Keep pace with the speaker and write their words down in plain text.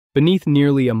Beneath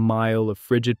nearly a mile of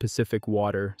frigid Pacific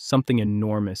water, something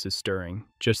enormous is stirring,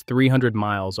 just 300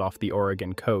 miles off the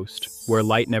Oregon coast, where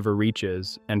light never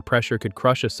reaches and pressure could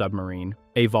crush a submarine.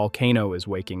 A volcano is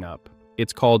waking up.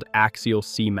 It's called Axial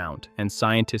Seamount, and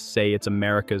scientists say it's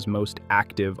America's most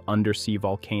active undersea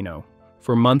volcano.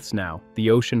 For months now,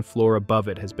 the ocean floor above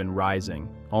it has been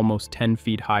rising, almost 10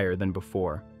 feet higher than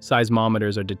before.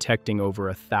 Seismometers are detecting over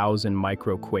 1,000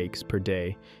 microquakes per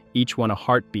day, each one a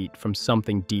heartbeat from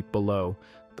something deep below.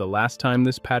 The last time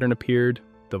this pattern appeared,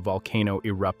 the volcano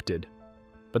erupted.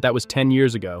 But that was 10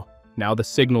 years ago. Now the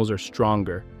signals are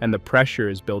stronger, and the pressure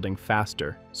is building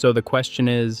faster. So the question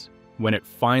is, when it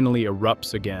finally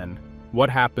erupts again,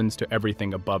 what happens to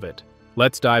everything above it?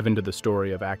 Let's dive into the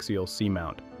story of Axial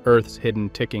Seamount, Earth's hidden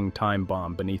ticking time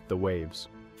bomb beneath the waves.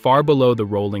 Far below the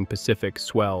rolling Pacific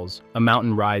swells, a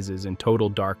mountain rises in total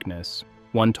darkness,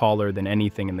 one taller than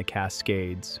anything in the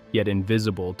Cascades, yet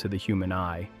invisible to the human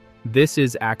eye. This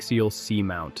is Axial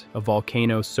Seamount, a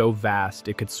volcano so vast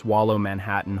it could swallow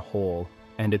Manhattan whole,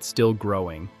 and it's still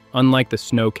growing. Unlike the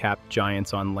snow-capped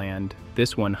giants on land,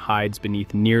 this one hides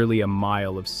beneath nearly a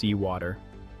mile of seawater.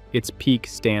 Its peak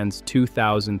stands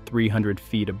 2,300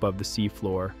 feet above the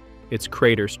seafloor, its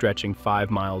crater stretching 5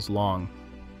 miles long,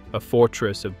 a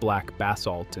fortress of black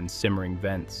basalt and simmering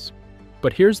vents.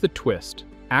 But here's the twist.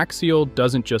 Axial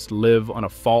doesn't just live on a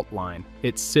fault line,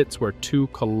 it sits where two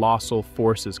colossal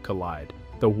forces collide,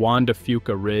 the Juan de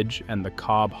Fuca Ridge and the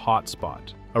Cobb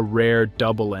Hotspot, a rare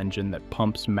double engine that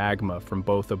pumps magma from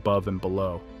both above and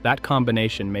below. That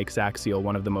combination makes Axial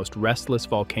one of the most restless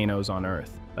volcanoes on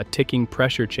Earth, a ticking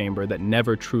pressure chamber that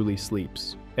never truly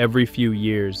sleeps. Every few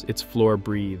years, its floor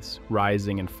breathes,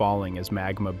 rising and falling as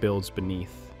magma builds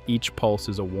beneath. Each pulse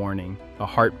is a warning, a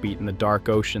heartbeat in the dark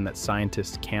ocean that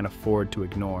scientists can't afford to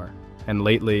ignore. And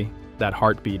lately, that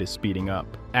heartbeat is speeding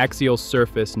up. Axial's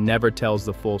surface never tells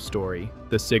the full story,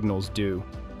 the signals do.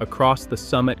 Across the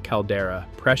summit caldera,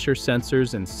 pressure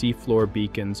sensors and seafloor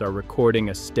beacons are recording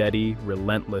a steady,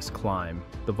 relentless climb.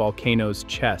 The volcano's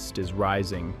chest is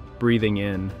rising, breathing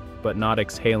in, but not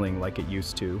exhaling like it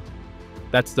used to.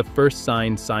 That's the first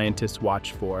sign scientists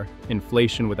watch for,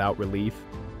 inflation without relief.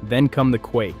 Then come the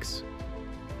quakes.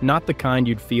 Not the kind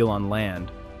you'd feel on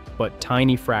land, but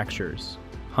tiny fractures,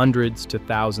 hundreds to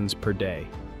thousands per day,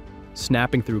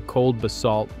 snapping through cold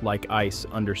basalt like ice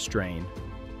under strain.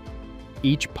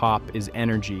 Each pop is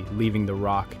energy leaving the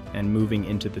rock and moving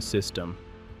into the system.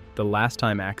 The last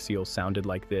time Axial sounded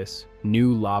like this,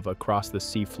 new lava crossed the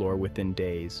seafloor within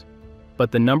days.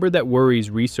 But the number that worries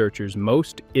researchers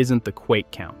most isn't the quake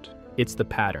count, it's the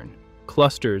pattern.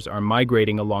 Clusters are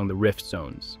migrating along the rift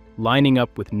zones, lining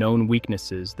up with known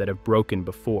weaknesses that have broken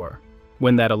before.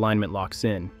 When that alignment locks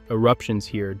in, eruptions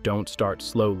here don't start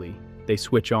slowly, they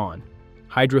switch on.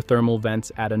 Hydrothermal vents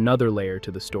add another layer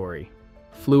to the story.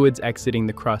 Fluids exiting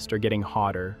the crust are getting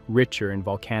hotter, richer in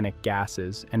volcanic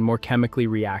gases, and more chemically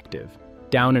reactive.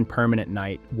 Down in permanent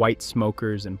night, white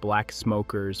smokers and black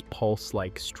smokers pulse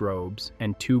like strobes,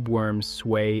 and tube worms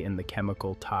sway in the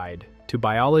chemical tide. To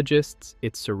biologists,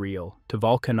 it's surreal. To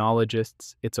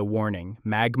volcanologists, it's a warning.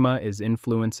 Magma is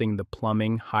influencing the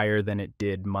plumbing higher than it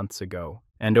did months ago.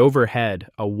 And overhead,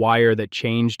 a wire that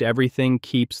changed everything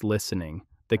keeps listening.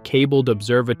 The cabled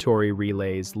observatory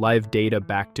relays live data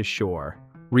back to shore.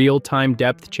 Real-time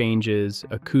depth changes,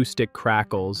 acoustic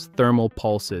crackles, thermal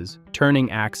pulses,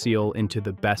 turning Axial into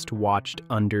the best-watched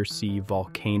undersea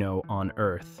volcano on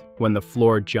Earth. When the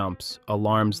floor jumps,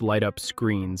 alarms light up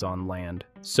screens on land.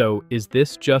 So, is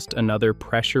this just another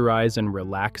pressurize and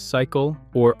relax cycle?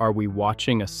 Or are we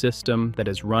watching a system that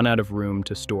has run out of room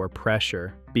to store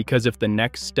pressure? Because if the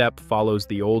next step follows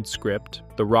the old script,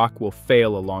 the rock will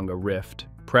fail along a rift,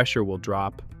 pressure will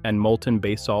drop, and molten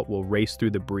basalt will race through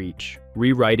the breach,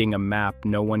 rewriting a map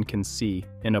no one can see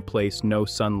in a place no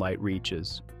sunlight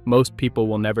reaches. Most people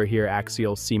will never hear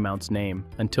Axial Seamount's name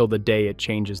until the day it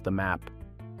changes the map.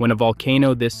 When a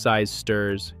volcano this size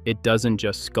stirs, it doesn't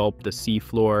just sculpt the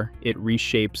seafloor, it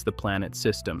reshapes the planet's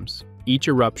systems. Each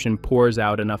eruption pours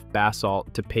out enough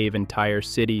basalt to pave entire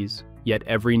cities, yet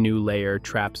every new layer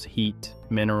traps heat,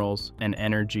 minerals, and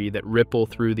energy that ripple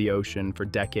through the ocean for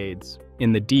decades.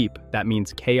 In the deep, that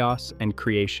means chaos and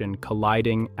creation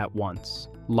colliding at once.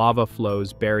 Lava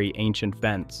flows bury ancient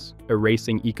vents,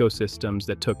 erasing ecosystems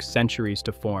that took centuries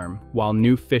to form, while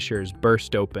new fissures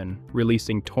burst open,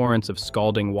 releasing torrents of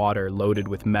scalding water loaded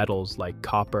with metals like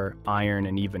copper, iron,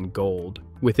 and even gold.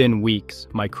 Within weeks,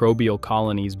 microbial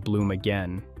colonies bloom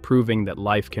again, proving that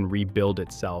life can rebuild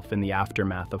itself in the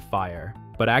aftermath of fire.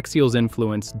 But Axial's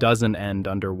influence doesn't end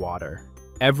underwater.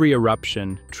 Every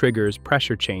eruption triggers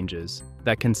pressure changes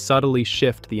that can subtly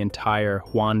shift the entire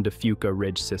Juan de Fuca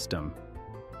ridge system,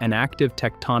 an active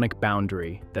tectonic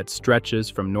boundary that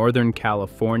stretches from northern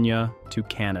California to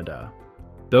Canada.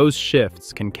 Those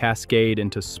shifts can cascade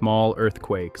into small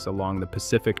earthquakes along the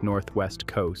Pacific Northwest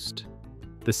coast.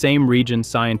 The same region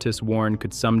scientists warn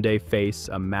could someday face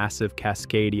a massive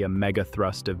Cascadia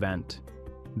megathrust event.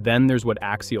 Then there's what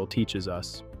Axial teaches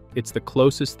us. It's the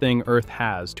closest thing Earth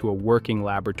has to a working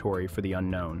laboratory for the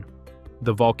unknown.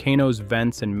 The volcano's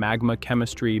vents and magma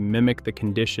chemistry mimic the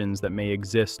conditions that may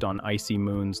exist on icy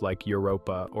moons like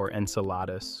Europa or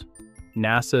Enceladus.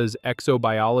 NASA's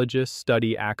exobiologists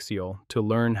study Axial to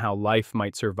learn how life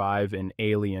might survive in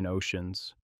alien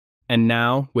oceans. And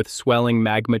now, with swelling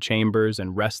magma chambers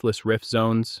and restless rift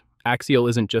zones, Axial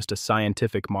isn't just a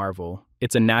scientific marvel.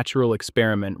 It's a natural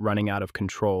experiment running out of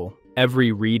control.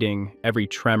 Every reading, every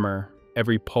tremor,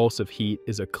 every pulse of heat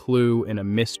is a clue in a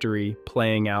mystery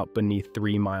playing out beneath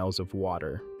 3 miles of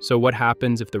water. So what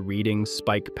happens if the readings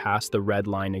spike past the red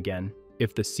line again?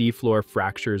 If the seafloor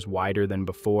fractures wider than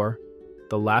before?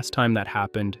 The last time that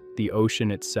happened, the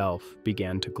ocean itself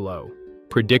began to glow.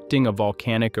 Predicting a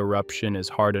volcanic eruption is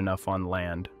hard enough on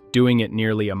land. Doing it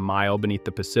nearly a mile beneath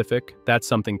the Pacific, that's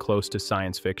something close to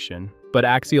science fiction. But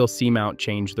Axial Seamount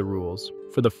changed the rules.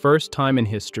 For the first time in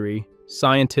history,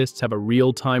 scientists have a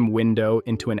real-time window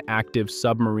into an active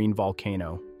submarine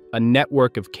volcano. A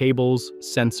network of cables,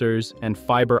 sensors, and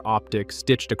fiber optics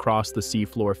stitched across the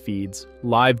seafloor feeds,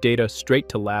 live data straight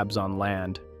to labs on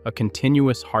land, a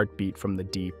continuous heartbeat from the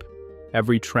deep.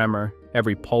 Every tremor,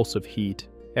 every pulse of heat,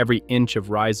 every inch of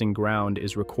rising ground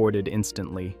is recorded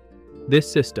instantly. This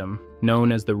system,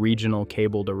 known as the Regional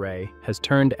Cabled Array, has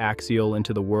turned Axial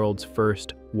into the world's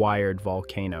first wired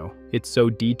volcano. It's so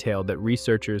detailed that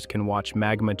researchers can watch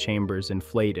magma chambers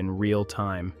inflate in real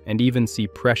time and even see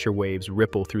pressure waves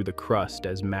ripple through the crust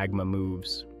as magma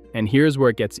moves. And here's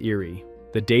where it gets eerie.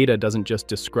 The data doesn't just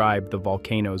describe the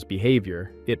volcano's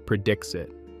behavior, it predicts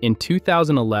it. In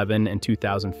 2011 and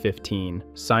 2015,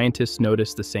 scientists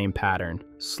noticed the same pattern: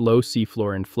 slow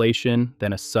seafloor inflation,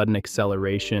 then a sudden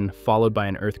acceleration, followed by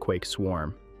an earthquake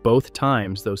swarm. Both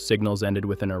times, those signals ended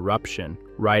with an eruption,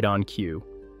 right on cue.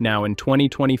 Now, in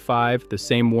 2025, the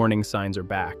same warning signs are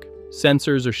back.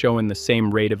 Sensors are showing the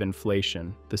same rate of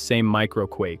inflation, the same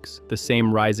microquakes, the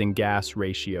same rising gas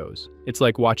ratios. It's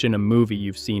like watching a movie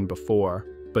you've seen before,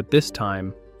 but this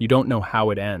time, you don't know how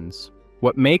it ends.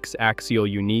 What makes Axial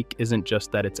unique isn't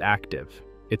just that it's active,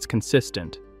 it's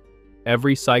consistent.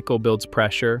 Every cycle builds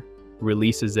pressure,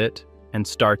 releases it, and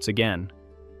starts again.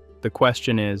 The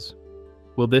question is,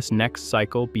 will this next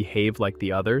cycle behave like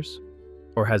the others?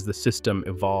 Or has the system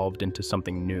evolved into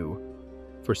something new?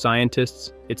 For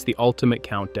scientists, it's the ultimate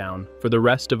countdown. For the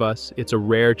rest of us, it's a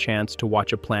rare chance to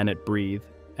watch a planet breathe,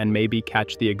 and maybe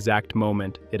catch the exact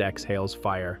moment it exhales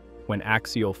fire. When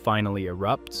Axial finally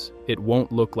erupts, it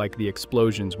won't look like the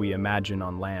explosions we imagine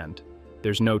on land.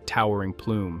 There's no towering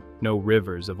plume, no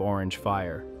rivers of orange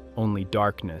fire, only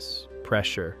darkness,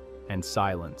 pressure, and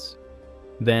silence.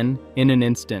 Then, in an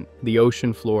instant, the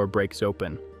ocean floor breaks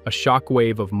open. A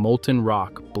shockwave of molten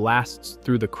rock blasts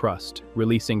through the crust,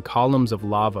 releasing columns of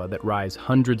lava that rise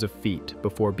hundreds of feet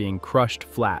before being crushed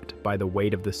flat by the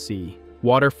weight of the sea.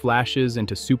 Water flashes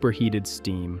into superheated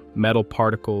steam, metal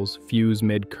particles fuse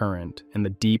mid-current, and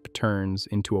the deep turns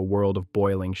into a world of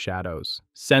boiling shadows.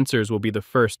 Sensors will be the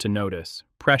first to notice.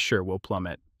 Pressure will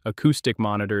plummet. Acoustic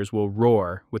monitors will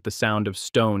roar with the sound of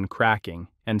stone cracking.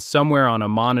 And somewhere on a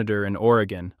monitor in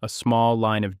Oregon, a small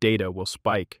line of data will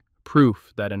spike,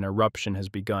 proof that an eruption has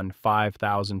begun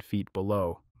 5,000 feet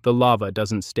below. The lava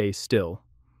doesn't stay still.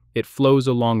 It flows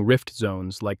along rift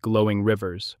zones like glowing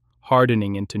rivers,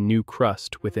 hardening into new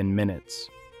crust within minutes.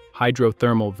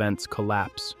 Hydrothermal vents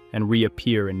collapse and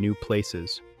reappear in new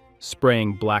places,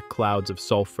 spraying black clouds of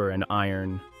sulfur and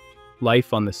iron.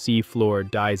 Life on the seafloor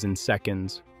dies in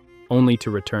seconds, only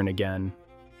to return again,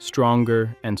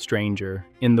 stronger and stranger,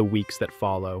 in the weeks that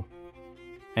follow.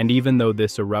 And even though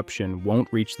this eruption won't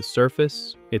reach the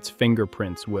surface, its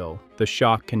fingerprints will. The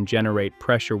shock can generate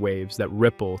pressure waves that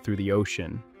ripple through the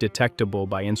ocean, detectable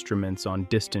by instruments on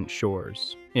distant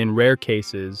shores. In rare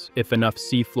cases, if enough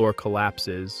seafloor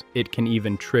collapses, it can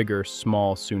even trigger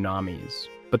small tsunamis.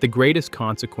 But the greatest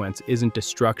consequence isn't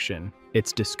destruction,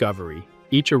 it's discovery.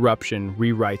 Each eruption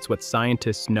rewrites what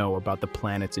scientists know about the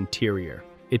planet's interior.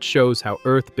 It shows how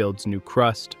Earth builds new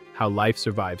crust, how life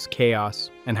survives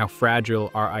chaos, and how fragile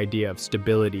our idea of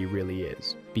stability really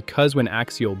is. Because when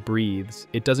Axial breathes,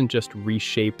 it doesn't just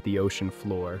reshape the ocean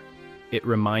floor, it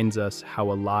reminds us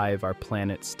how alive our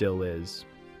planet still is,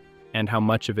 and how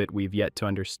much of it we've yet to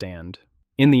understand.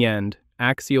 In the end,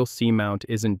 Axial Seamount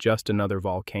isn't just another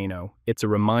volcano, it's a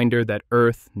reminder that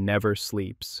Earth never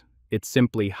sleeps. It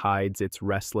simply hides its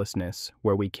restlessness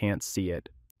where we can't see it.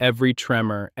 Every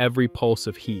tremor, every pulse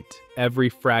of heat, every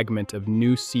fragment of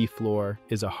new seafloor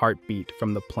is a heartbeat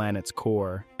from the planet's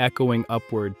core, echoing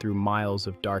upward through miles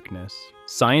of darkness.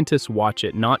 Scientists watch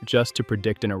it not just to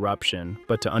predict an eruption,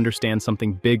 but to understand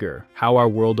something bigger, how our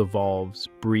world evolves,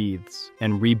 breathes,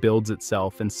 and rebuilds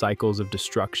itself in cycles of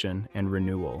destruction and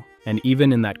renewal. And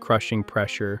even in that crushing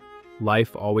pressure,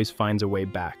 life always finds a way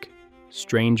back,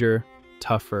 stranger,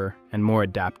 tougher, and more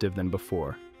adaptive than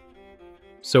before.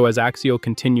 So as Axial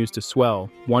continues to swell,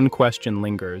 one question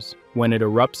lingers. When it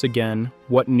erupts again,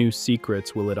 what new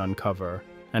secrets will it uncover?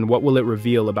 And what will it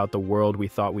reveal about the world we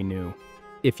thought we knew?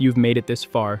 If you've made it this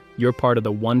far, you're part of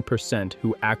the 1%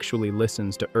 who actually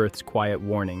listens to Earth's quiet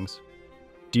warnings.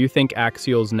 Do you think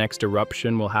Axial's next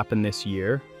eruption will happen this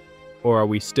year? Or are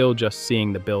we still just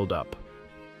seeing the buildup?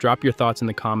 Drop your thoughts in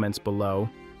the comments below.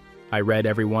 I read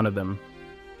every one of them.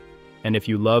 And if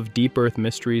you love deep Earth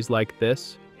mysteries like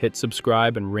this, hit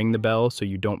subscribe and ring the bell so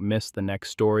you don't miss the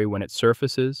next story when it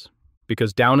surfaces.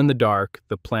 Because down in the dark,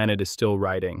 the planet is still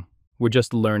writing. We're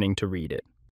just learning to read it.